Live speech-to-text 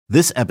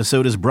This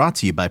episode is brought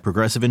to you by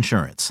Progressive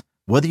Insurance.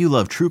 Whether you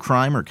love true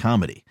crime or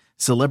comedy,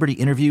 celebrity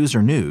interviews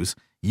or news,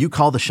 you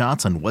call the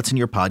shots on what's in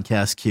your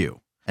podcast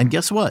queue. And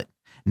guess what?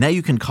 Now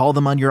you can call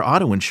them on your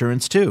auto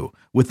insurance too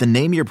with the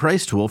Name Your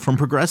Price tool from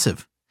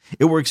Progressive.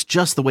 It works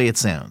just the way it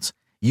sounds.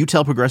 You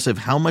tell Progressive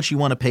how much you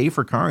want to pay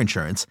for car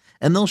insurance,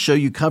 and they'll show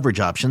you coverage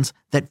options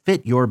that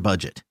fit your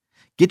budget.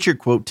 Get your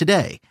quote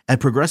today at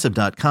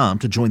Progressive.com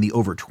to join the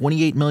over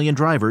 28 million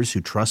drivers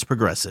who trust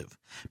Progressive.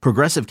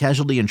 Progressive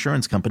Casualty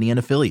Insurance Company and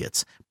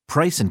Affiliates.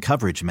 Price and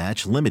coverage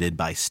match limited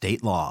by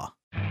state law.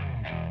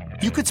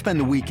 You could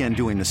spend the weekend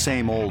doing the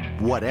same old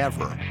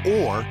whatever,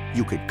 or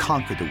you could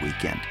conquer the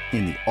weekend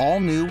in the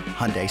all-new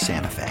Hyundai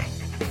Santa Fe.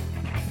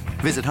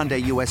 Visit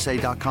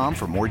HyundaiUSA.com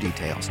for more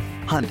details.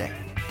 Hyundai,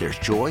 there's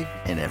joy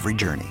in every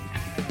journey.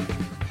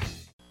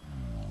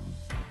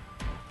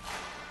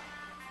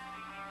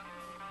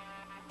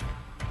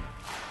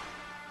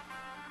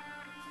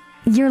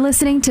 You're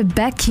listening to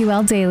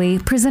BetQL Daily,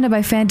 presented by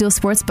FanDuel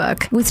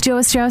Sportsbook, with Joe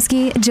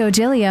Ostrowski, Joe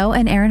Giglio,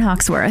 and Aaron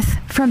Hawksworth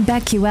from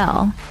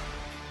BetQL.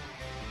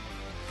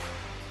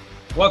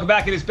 Welcome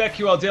back. It is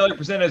BetQL Daily,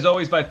 presented as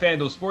always by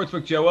FanDuel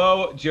Sportsbook. Joe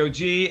O, Joe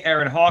G,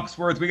 Aaron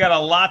Hawksworth. We got a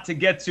lot to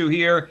get to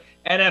here.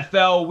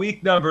 NFL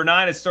week number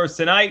 9. It starts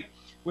tonight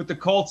with the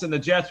Colts and the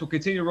Jets. We'll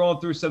continue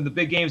rolling through some of the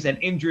big games and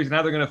injuries and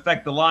how they're going to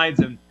affect the lines.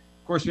 And,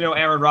 of course, we know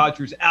Aaron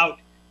Rodgers out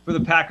for the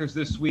Packers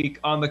this week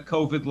on the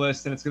COVID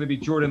list, and it's going to be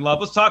Jordan Love.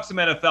 Let's talk some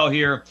NFL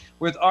here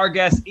with our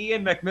guest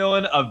Ian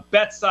McMillan of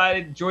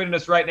BetSided joining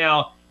us right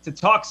now to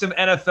talk some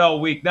NFL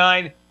Week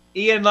 9.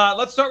 Ian,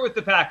 let's start with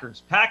the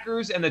Packers.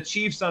 Packers and the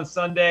Chiefs on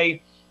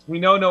Sunday. We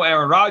know no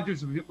Aaron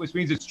Rodgers, which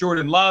means it's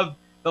Jordan Love.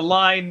 The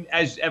line,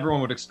 as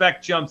everyone would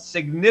expect, jumped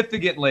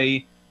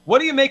significantly. What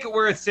do you make it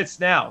where it sits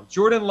now?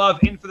 Jordan Love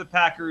in for the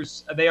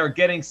Packers. They are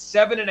getting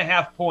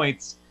 7.5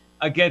 points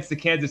against the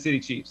Kansas City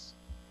Chiefs.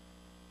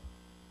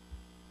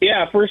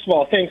 Yeah, first of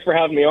all, thanks for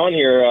having me on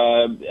here.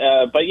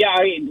 But yeah,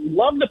 I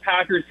love the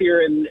Packers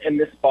here in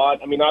this spot.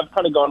 I mean, I've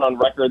kind of gone on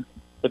record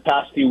the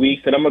past few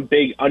weeks that I'm a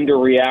big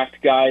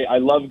underreact guy. I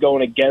love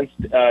going against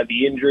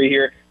the injury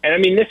here. And I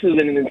mean, this is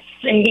an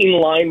insane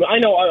line. I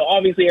know,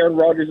 obviously, Aaron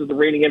Rodgers is the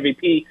reigning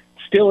MVP.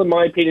 Still, in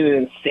my opinion,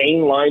 an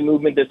insane line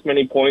movement, this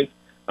many points.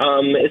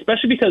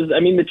 Especially because, I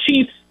mean, the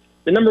Chiefs,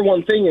 the number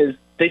one thing is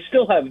they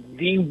still have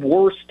the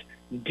worst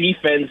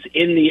defense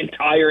in the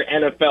entire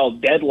NFL,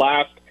 dead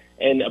last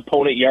and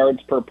opponent yards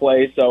per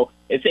play. So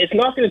it's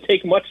not going to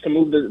take much to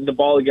move the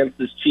ball against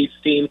this Chiefs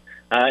team.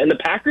 And the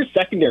Packers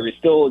secondary is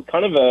still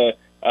kind of a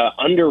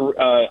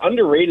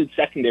underrated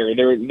secondary.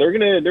 They're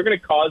gonna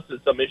cause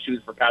some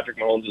issues for Patrick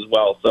Mahomes as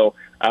well. So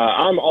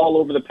I'm all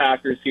over the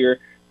Packers here.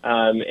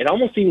 It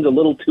almost seems a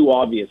little too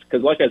obvious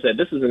because, like I said,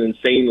 this is an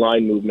insane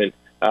line movement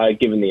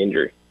given the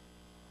injury.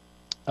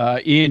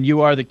 Ian,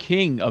 you are the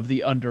king of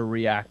the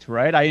underreact,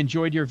 right? I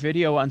enjoyed your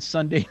video on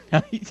Sunday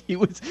night. He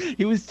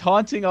was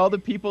taunting all the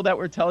people that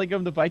were telling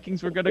him the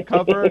Vikings were going to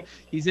cover.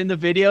 He's in the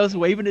videos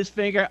waving his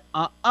finger.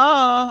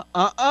 Cowboys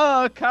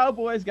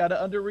got to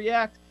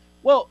underreact.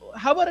 Well,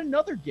 how about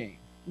another game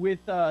with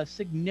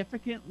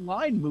significant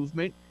line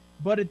movement,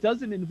 but it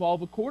doesn't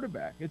involve a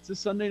quarterback? It's a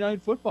Sunday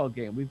night football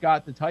game. We've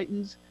got the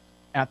Titans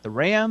at the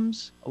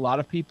Rams. A lot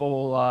of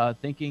people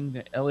thinking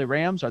that LA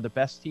Rams are the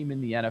best team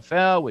in the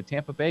NFL, with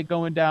Tampa Bay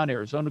going down,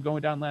 Arizona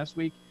going down last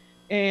week.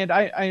 And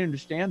I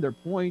understand their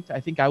point.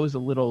 I think I was a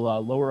little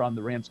lower on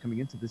the Rams coming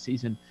into the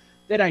season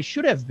than I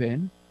should have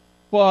been.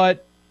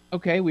 But,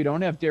 okay, we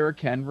don't have Derrick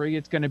Henry.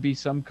 It's going to be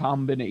some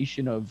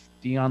combination of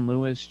Dion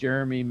Lewis,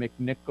 Jeremy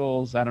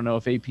McNichols. I don't know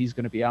if AP is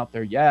going to be out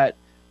there yet.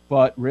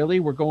 But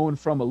really, we're going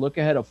from a look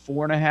ahead of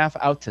 4.5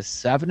 out to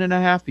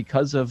 7.5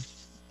 because of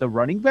the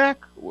running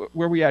back?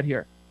 Where are we at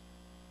here?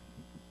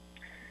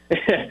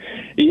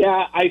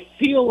 Yeah, I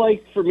feel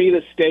like for me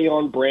to stay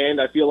on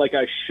brand, I feel like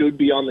I should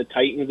be on the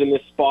Titans in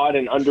this spot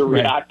and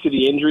underreact to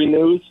the injury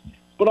news.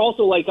 But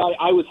also, like,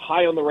 I was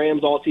high on the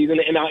Rams all season,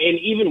 and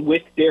even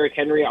with Derrick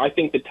Henry, I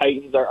think the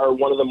Titans are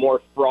one of the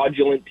more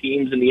fraudulent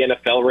teams in the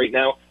NFL right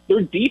now.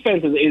 Their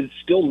defense is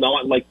still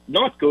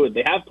not good.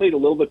 They have played a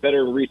little bit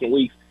better in recent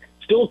weeks.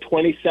 Still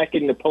 22nd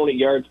in opponent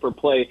yards per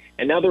play,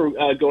 and now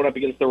they're going up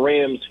against the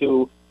Rams,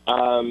 who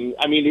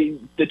I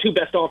mean, the two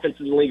best offenses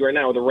in the league right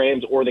now are the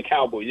Rams or the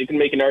Cowboys. You can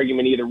make an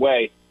argument either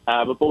way,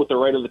 but both are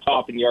right at the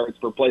top in yards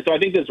per play. So I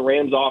think this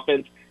Rams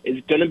offense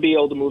is going to be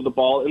able to move the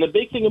ball. And the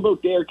big thing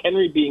about Derrick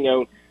Henry being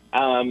out,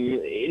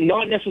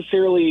 not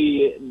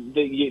necessarily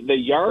the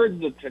yards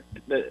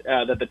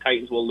that the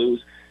Titans will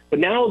lose, but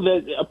now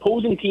the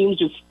opposing teams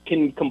just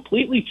can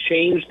completely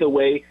change the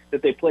way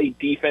that they play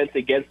defense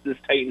against this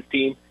Titans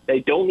team.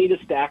 They don't need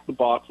to stack the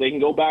box. They can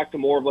go back to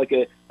more of like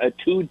a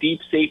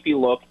two-deep safety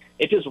look.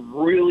 It just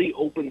really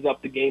opens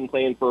up the game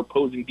plan for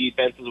opposing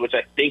defenses, which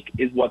I think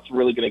is what's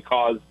really going to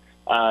cause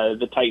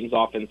the Titans'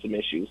 offense some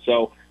issues.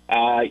 So,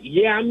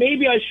 yeah,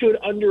 maybe I should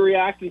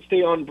underreact and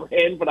stay on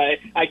brand, but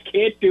I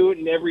can't do it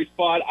in every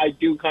spot. I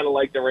do kind of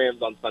like the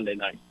Rams on Sunday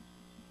night.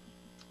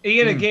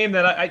 Ian, a game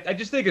that I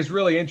just think is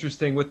really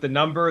interesting with the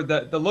number.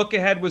 The look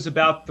ahead was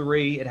about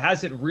 3. It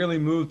hasn't really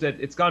moved.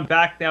 It's gone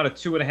back now to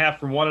 2.5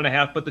 from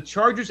 1.5. But the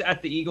Chargers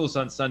at the Eagles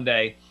on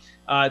Sunday.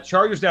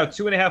 Chargers now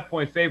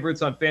 2.5-point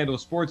favorites on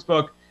FanDuel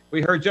Sportsbook.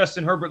 We heard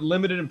Justin Herbert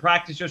limited in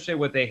practice yesterday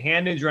with a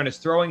hand injury on his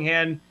throwing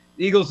hand.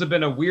 The Eagles have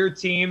been a weird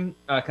team,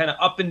 kind of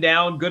up and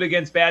down, good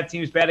against bad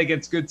teams, bad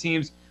against good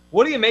teams.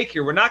 What do you make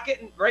here? We're not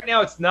getting – right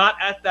now it's not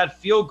at that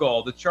field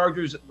goal. The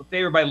Chargers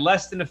favored by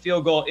less than a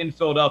field goal in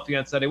Philadelphia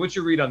on Sunday. What's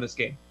your read on this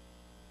game?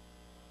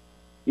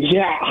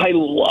 Yeah, I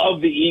love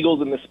the Eagles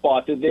in this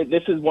spot.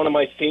 This is one of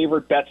my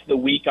favorite bets of the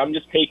week. I'm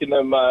just taking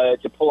them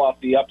to pull off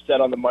the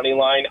upset on the money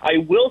line. I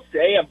will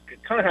say I've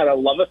kind of had a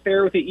love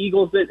affair with the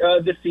Eagles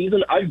this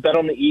season. I've bet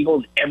on the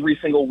Eagles every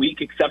single week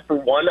except for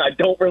one. I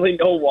don't really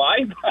know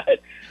why, but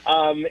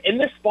in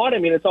this spot, I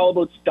mean, it's all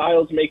about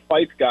styles make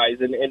fights, guys.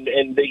 And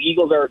the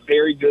Eagles are a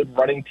very good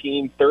running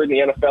team, 3rd in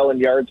the NFL in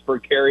yards per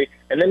carry.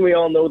 And then we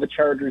all know the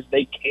Chargers,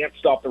 they can't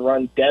stop the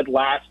run, dead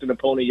last in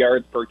opponent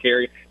yards per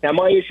carry. Now,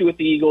 my issue with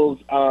the Eagles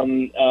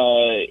in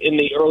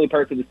the early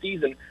parts of the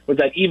season was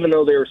that even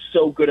though they were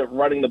so good at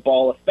running the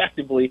ball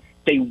effectively,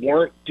 they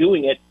weren't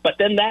doing it. But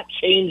then that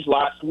changed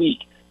last week.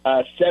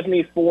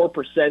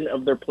 74%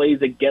 of their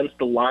plays against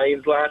the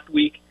Lions last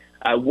week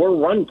were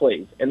run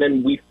plays. And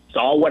then we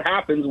saw what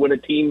happens when a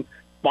team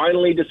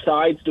finally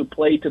decides to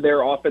play to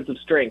their offensive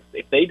strengths.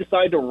 If they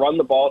decide to run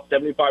the ball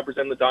 75%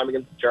 of the time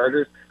against the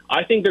Chargers,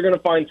 I think they're going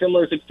to find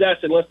similar success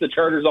unless the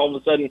Chargers all of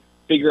a sudden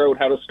figure out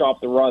how to stop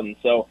the run.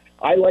 So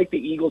I like the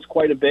Eagles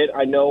quite a bit.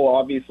 I know,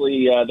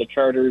 obviously, the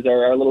Chargers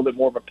are a little bit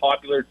more of a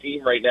popular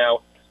team right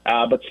now,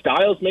 but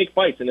styles make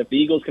fights, and if the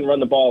Eagles can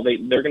run the ball,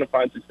 they're going to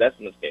find success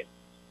in this game.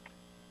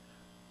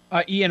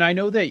 Ian, I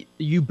know that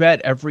you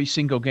bet every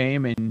single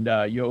game,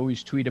 and you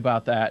always tweet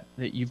about that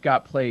you've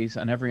got plays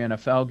on every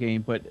NFL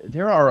game, but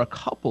there are a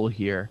couple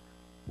here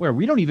where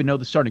we don't even know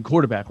the starting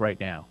quarterback right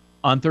now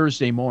on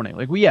Thursday morning.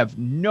 Like, we have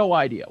no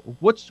idea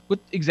what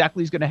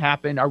exactly is going to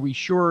happen. Are we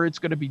sure it's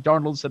going to be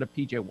Darnold instead of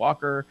P.J.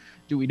 Walker?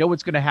 Do we know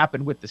what's going to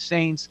happen with the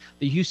Saints?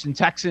 The Houston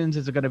Texans,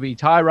 is it going to be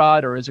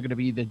Tyrod, or is it going to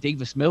be the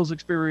Davis Mills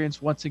experience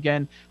once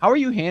again? How are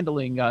you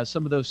handling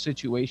some of those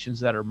situations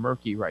that are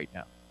murky right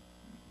now?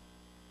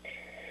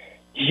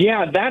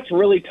 Yeah, that's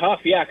really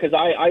tough. Yeah, because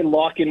I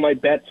lock in my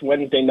bets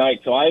Wednesday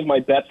night, so I have my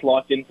bets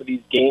locked in for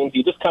these games.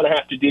 You just kind of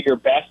have to do your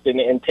best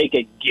and take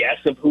a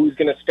guess of who's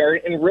going to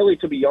start. And really,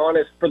 to be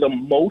honest, for the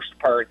most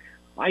part,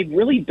 I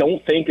really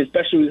don't think,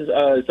 especially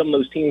with some of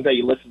those teams that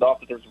you listed off,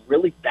 that there's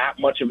really that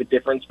much of a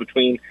difference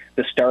between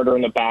the starter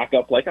and the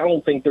backup. Like, I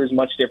don't think there's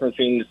much difference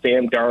between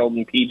Sam Darnold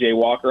and P.J.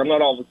 Walker. I'm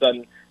not all of a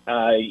sudden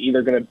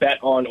either going to bet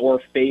on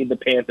or fade the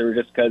Panthers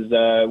just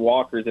because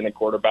Walker's in a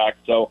quarterback.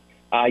 So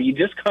you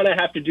just kind of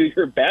have to do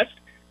your best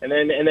and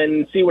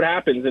then see what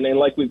happens. And then,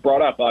 like we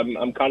brought up,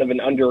 I'm kind of an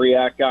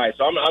underreact guy,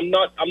 so I'm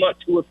not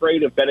too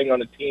afraid of betting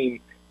on a team,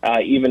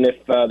 even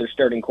if their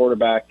starting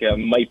quarterback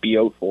might be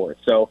out for it.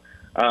 So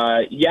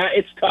yeah,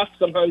 it's tough.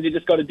 Sometimes you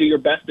just got to do your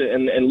best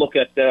and look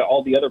at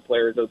all the other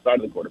players outside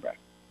of the quarterback.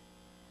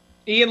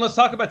 Ian, let's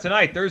talk about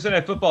tonight. Thursday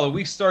Night Football. The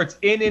week starts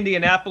in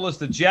Indianapolis.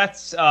 The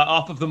Jets,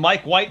 off of the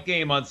Mike White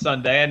game on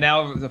Sunday, and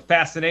now the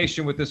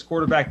fascination with this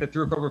quarterback that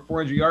threw for over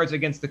 400 yards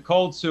against the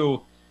Colts,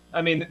 who,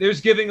 I mean,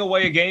 there's giving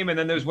away a game, and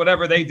then there's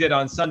whatever they did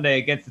on Sunday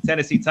against the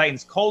Tennessee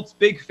Titans. Colts,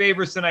 big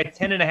favorites tonight,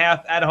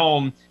 10.5 at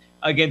home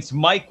against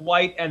Mike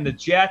White and the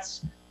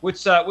Jets. Which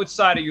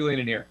side are you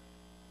leaning here?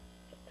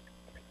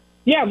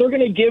 Yeah, they're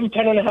going to give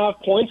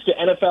 10.5 points to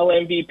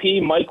NFL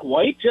MVP Mike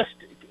White. Just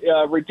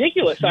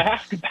ridiculous. I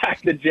have to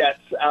back the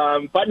Jets.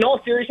 But in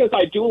all seriousness,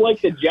 I do like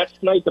the Jets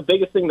tonight. The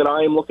biggest thing that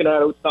I am looking at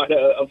outside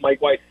of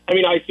Mike White, I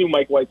mean, I assume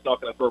Mike White's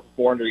not going to throw for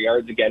 400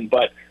 yards again,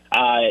 but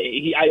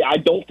I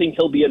don't think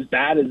he'll be as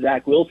bad as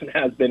Zach Wilson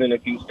has been in a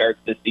few starts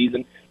this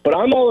season. But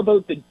I'm all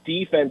about the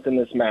defense in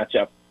this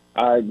matchup.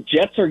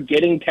 Jets are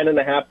getting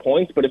 10.5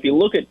 points, but if you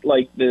look at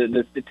like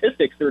the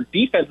statistics, their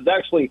defense is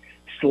actually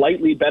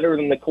slightly better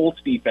than the Colts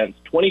defense.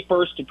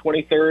 21st to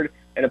 23rd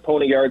in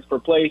opponent yards per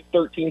play,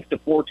 13th to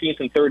 14th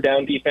in third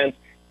down defense,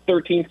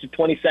 13th to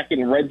 22nd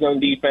in red zone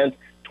defense,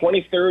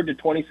 23rd to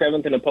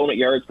 27th in opponent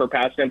yards per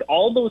pass attempt.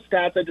 All those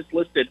stats I just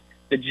listed,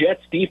 the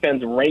Jets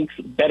defense ranks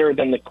better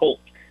than the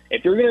Colts.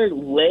 If you're going to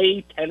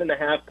lay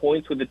 10.5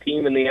 points with the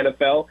team in the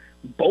NFL,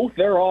 both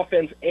their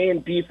offense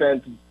and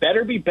defense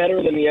better be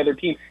better than the other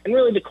team. And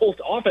really, the Colts'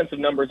 offensive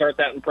numbers aren't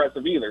that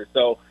impressive either.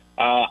 So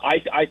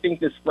I think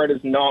this spread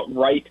is not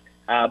right.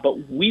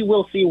 But we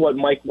will see what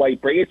Mike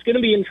White brings. It's going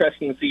to be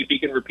interesting to see if he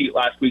can repeat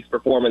last week's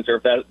performance or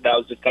if that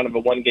was just kind of a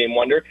one-game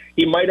wonder.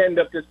 He might end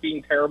up just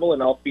being terrible,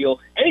 and I'll feel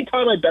 –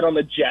 anytime I bet on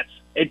the Jets,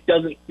 it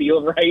doesn't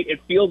feel right.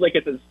 It feels like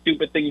it's a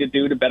stupid thing to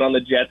do to bet on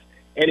the Jets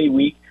any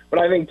week. But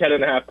I think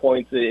 10.5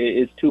 points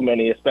is too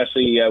many,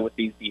 especially with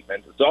these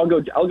defenses. So I'll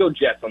go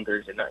Jets on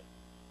Thursday night.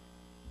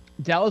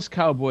 Dallas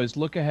Cowboys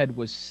look ahead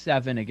was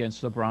 7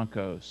 against the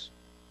Broncos.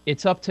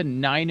 It's up to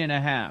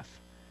 9.5.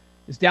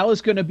 Is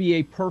Dallas going to be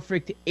a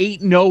perfect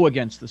 8-0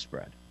 against the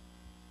spread?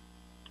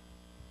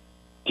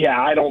 Yeah,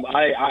 I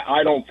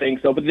don't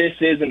think so. But this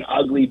is an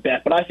ugly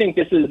bet. But I think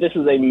this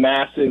is a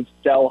massive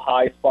sell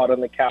high spot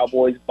on the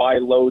Cowboys, buy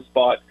low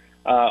spot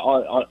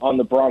on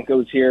the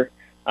Broncos here.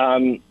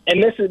 And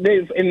in this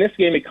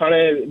game, it kind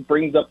of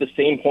brings up the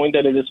same point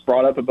that it just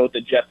brought up about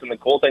the Jets and the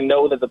Colts. I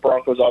know that the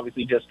Broncos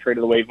obviously just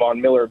traded away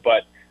Von Miller,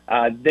 but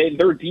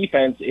their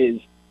defense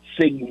is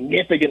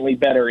significantly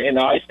better, and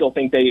I still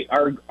think they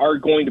are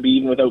going to be,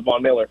 even without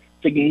Von Miller,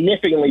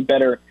 significantly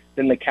better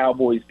than the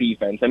Cowboys'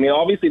 defense. I mean,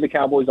 obviously the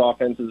Cowboys'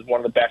 offense is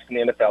one of the best in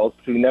the NFL,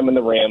 between them and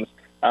the Rams.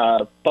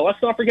 But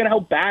let's not forget how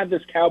bad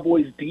this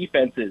Cowboys'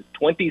 defense is.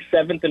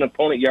 27th in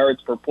opponent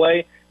yards per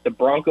play. The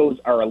Broncos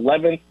are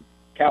 11th.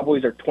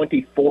 Cowboys are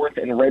 24th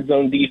in red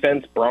zone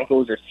defense.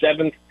 Broncos are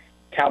 7th.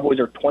 Cowboys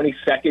are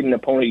 22nd in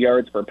opponent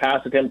yards per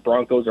pass attempt.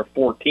 Broncos are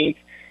 14th.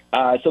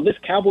 So this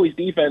Cowboys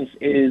defense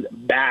is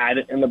bad,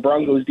 and the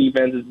Broncos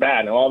defense is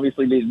bad. Now,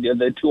 obviously,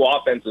 the two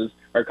offenses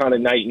are kind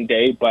of night and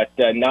day, but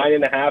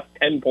 9.5,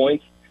 10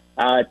 points.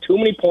 Too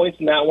many points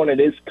in that one. It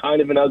is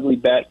kind of an ugly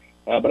bet,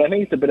 but I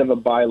think it's a bit of a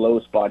buy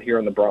low spot here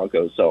on the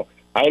Broncos. So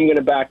I'm going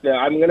to back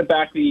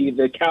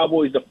the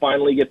Cowboys to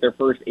finally get their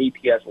first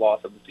ATS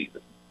loss of the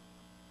season.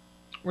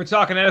 We're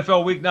talking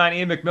NFL Week 9.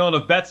 Ian McMillan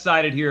of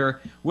BetSided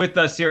here with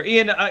us here.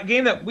 Ian, a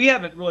game that we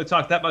haven't really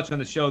talked that much on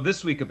the show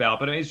this week about,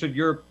 but I'm interested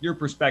in your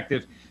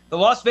perspective. The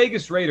Las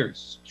Vegas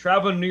Raiders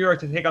traveling to New York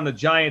to take on the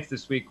Giants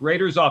this week.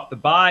 Raiders off the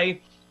bye.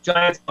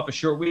 Giants off a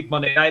short week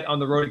Monday night on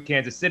the road in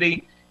Kansas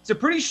City. It's a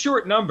pretty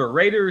short number.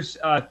 Raiders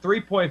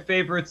 3-point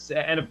favorites,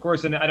 and of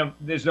course,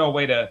 there's no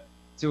way to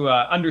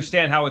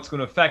understand how it's going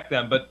to affect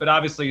them. But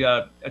obviously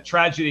a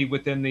tragedy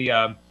within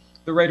the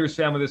Raiders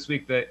family this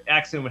week, the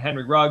accident with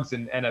Henry Ruggs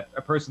and a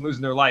person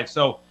losing their life.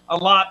 So a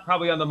lot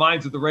probably on the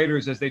minds of the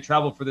Raiders as they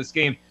travel for this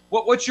game.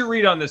 What's your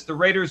read on this? The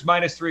Raiders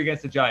 -3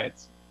 against the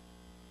Giants.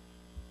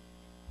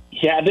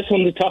 Yeah, this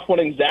one's a tough one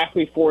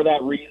exactly for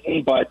that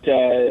reason, but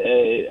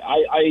you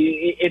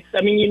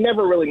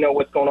never really know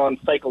what's going on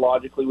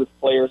psychologically with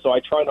players, so I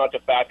try not to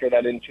factor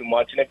that in too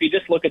much. And if you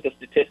just look at the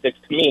statistics,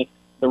 to me,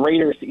 the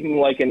Raiders seem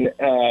like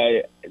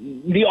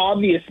the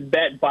obvious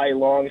bet by a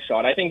long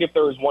shot. I think if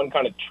there was one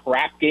kind of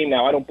trap game,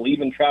 now I don't believe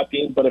in trap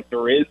games, but if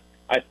there is,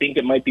 I think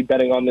it might be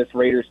betting on this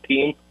Raiders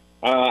team.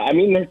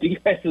 Their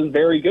defense is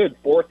very good.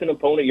 4th in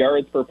opponent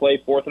yards per play,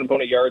 4th in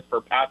opponent yards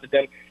per pass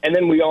attempt. And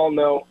then we all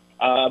know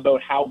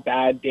about how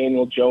bad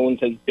Daniel Jones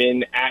has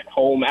been at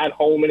home. At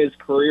home in his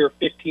career,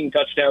 15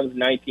 touchdowns,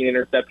 19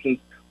 interceptions.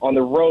 On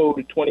the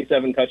road,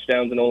 27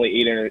 touchdowns and only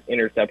 8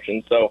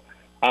 interceptions. So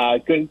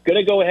going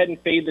to go ahead and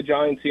fade the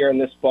Giants here in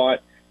this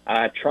spot.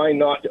 Try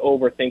not to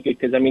overthink it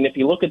because, if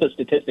you look at the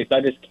statistics,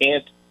 I just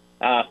can't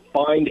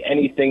find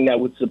anything that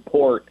would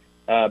support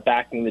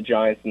backing the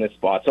Giants in this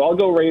spot. So I'll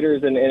go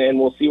Raiders and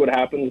we'll see what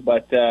happens.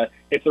 But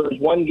if there was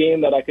one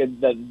game that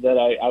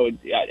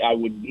I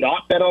would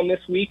not bet on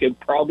this week, it'd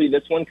probably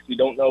this one because we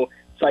don't know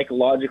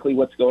psychologically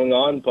what's going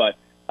on. But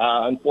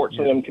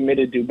unfortunately, I'm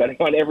committed to betting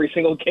on every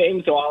single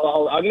game. So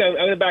I'm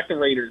gonna back the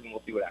Raiders and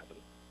we'll see what happens.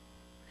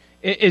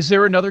 Is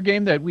there another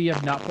game that we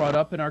have not brought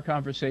up in our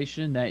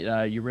conversation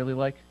that you really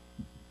like?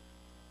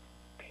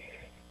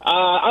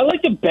 I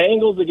like the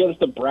Bengals against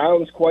the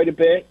Browns quite a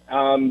bit.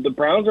 The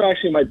Browns are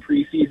actually my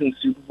preseason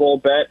Super Bowl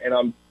bet, and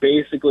I'm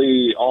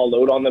basically all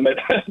out on them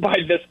by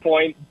this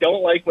point.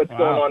 Don't like what's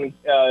going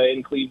on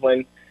in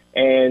Cleveland.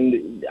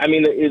 And,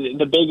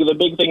 the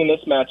big thing in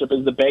this matchup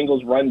is the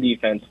Bengals' run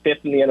defense,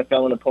 5th in the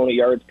NFL in opponent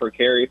yards per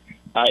carry.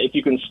 If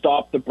you can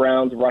stop the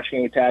Browns'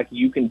 rushing attack,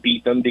 you can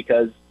beat them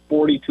because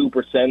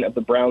 42% of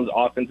the Browns'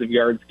 offensive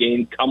yards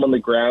gained come on the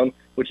ground,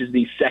 which is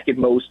the second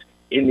most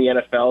in the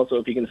NFL. So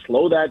if you can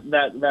slow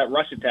that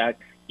rush attack,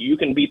 you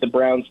can beat the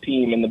Browns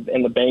team.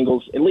 And the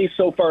Bengals, at least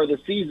so far this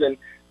season,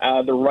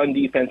 the run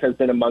defense has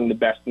been among the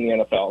best in the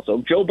NFL. So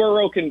if Joe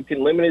Burrow can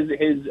limit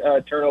his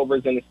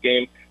turnovers in this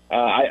game,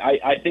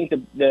 I think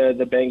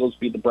the Bengals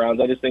beat the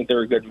Browns. I just think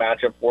they're a good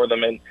matchup for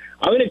them. And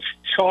I'm going to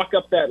chalk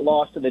up that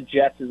loss to the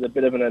Jets as a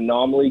bit of an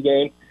anomaly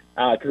game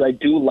because I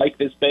do like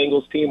this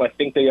Bengals team. I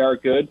think they are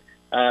good.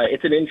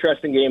 It's an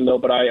interesting game, though,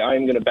 but I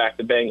am going to back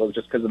the Bengals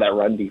just because of that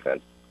run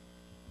defense.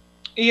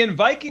 Ian,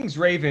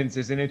 Vikings-Ravens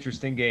is an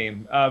interesting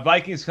game.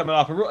 Vikings coming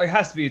off, it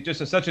has to be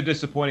just such a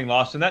disappointing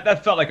loss, and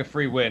that felt like a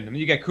free win.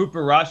 You get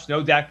Cooper Rush,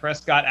 no Dak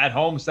Prescott at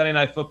home, Sunday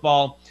Night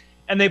Football,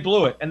 and they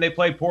blew it, and they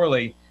played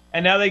poorly.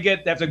 And now they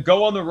have to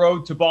go on the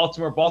road to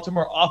Baltimore.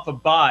 Baltimore off a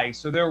bye,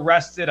 so they're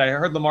rested. I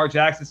heard Lamar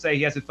Jackson say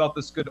he hasn't felt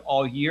this good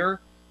all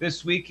year.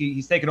 This week,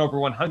 he's taken over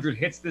 100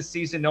 hits this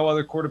season. No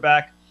other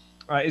quarterback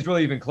is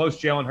really even close.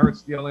 Jalen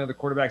Hurts, the only other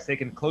quarterback's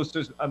taken close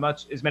to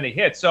as many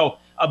hits. So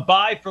a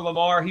bye for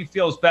Lamar. He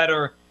feels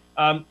better.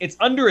 It's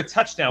under a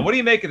touchdown. What do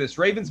you make of this?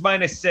 Ravens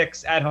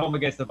 -6 at home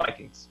against the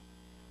Vikings.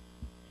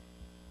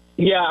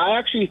 Yeah, I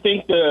actually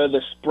think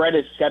the spread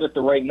is set at the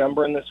right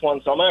number in this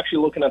one. So I'm actually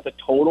looking at the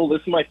total.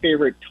 This is my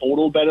favorite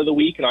total bet of the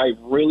week, and I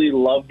really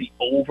love the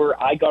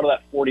over. I got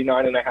that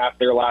 49.5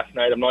 there last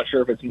night. I'm not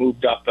sure if it's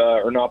moved up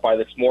or not by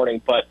this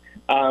morning, but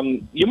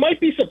you might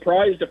be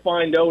surprised to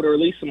find out, or at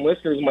least some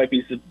listeners might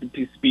be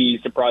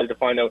surprised to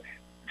find out,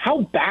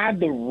 how bad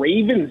the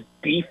Ravens'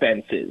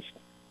 defense is.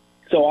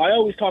 So I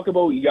always talk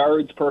about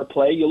yards per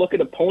play. You look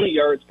at opponent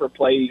yards per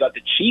play, you got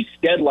the Chiefs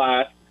dead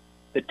last,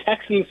 the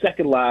Texans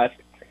second last,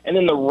 and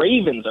then the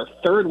Ravens are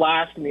third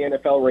last in the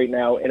NFL right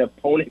now in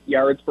opponent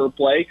yards per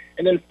play.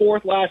 And then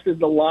fourth last is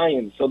the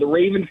Lions. So the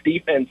Ravens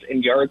defense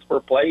in yards per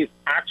play is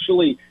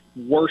actually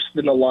worse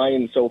than the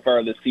Lions so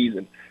far this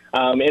season.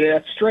 And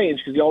that's strange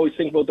because you always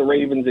think about the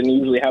Ravens and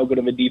usually how good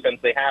of a defense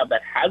they have.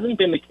 That hasn't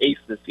been the case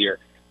this year.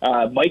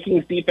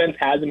 Vikings defense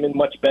hasn't been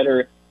much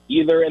better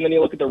either. And then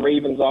you look at the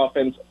Ravens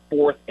offense,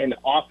 fourth in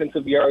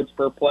offensive yards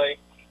per play.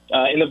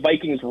 In the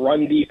Vikings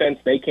run defense,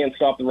 they can't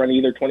stop the run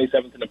either,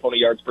 27th in opponent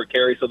yards per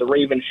carry. So the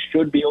Ravens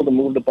should be able to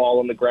move the ball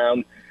on the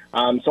ground.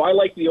 So I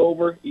like the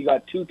over. You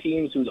got two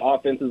teams whose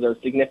offenses are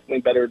significantly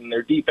better than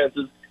their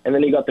defenses. And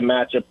then you got the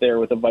matchup there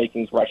with the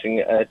Vikings rushing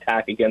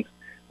attack against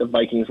the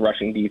Vikings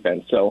rushing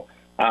defense. So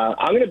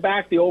I'm going to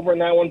back the over on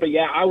that one. But,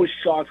 yeah, I was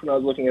shocked when I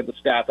was looking at the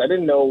stats. I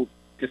didn't know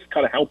just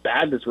kind of how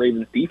bad this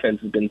Ravens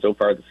defense has been so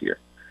far this year.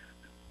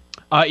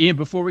 Ian,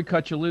 before we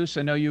cut you loose,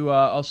 I know you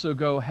also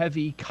go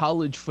heavy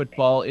college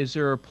football. Is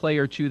there a play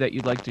or two that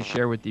you'd like to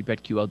share with the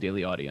BetQL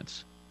Daily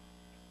audience?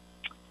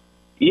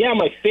 Yeah,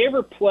 my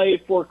favorite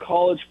play for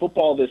college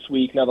football this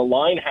week. Now, the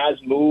line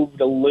has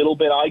moved a little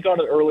bit. I got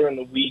it earlier in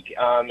the week,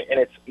 and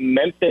it's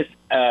Memphis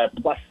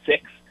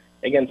 +6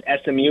 against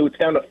SMU. It's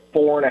down to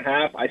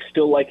 4.5. I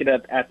still like it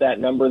at that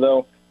number,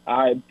 though.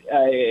 I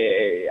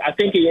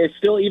think it's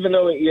still, even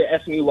though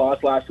SMU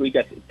lost last week,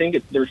 I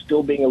think they're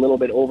still being a little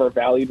bit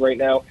overvalued right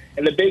now.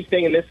 And the big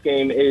thing in this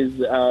game is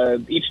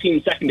each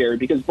team's secondary,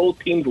 because both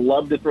teams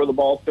love to throw the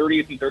ball,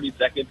 30th and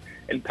 32nd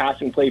in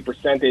passing play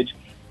percentage.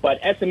 But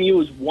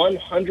SMU is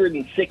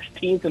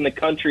 116th in the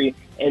country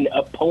in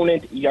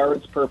opponent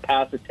yards per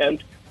pass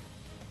attempt.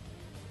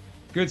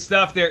 Good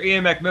stuff there.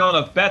 Ian McMillan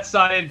of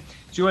BetSided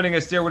joining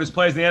us there with his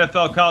plays in the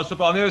NFL, college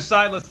football. On the other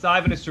side, let's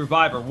dive into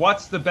Survivor.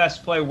 What's the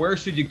best play? Where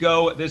should you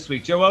go this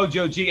week? Joe O,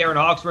 Joe G, Aaron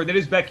Hawksworth. It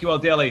is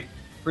BetQL Daily,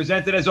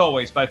 presented as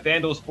always by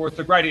FanDuel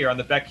Sportsbook right here on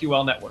the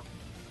BetQL Network.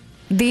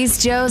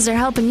 These Joes are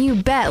helping you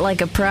bet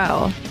like a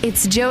pro.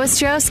 It's Joe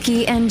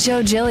Ostrowski and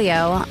Joe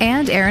Giglio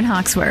and Aaron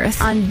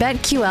Hawksworth on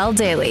BetQL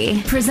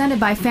Daily, presented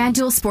by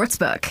FanDuel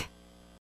Sportsbook.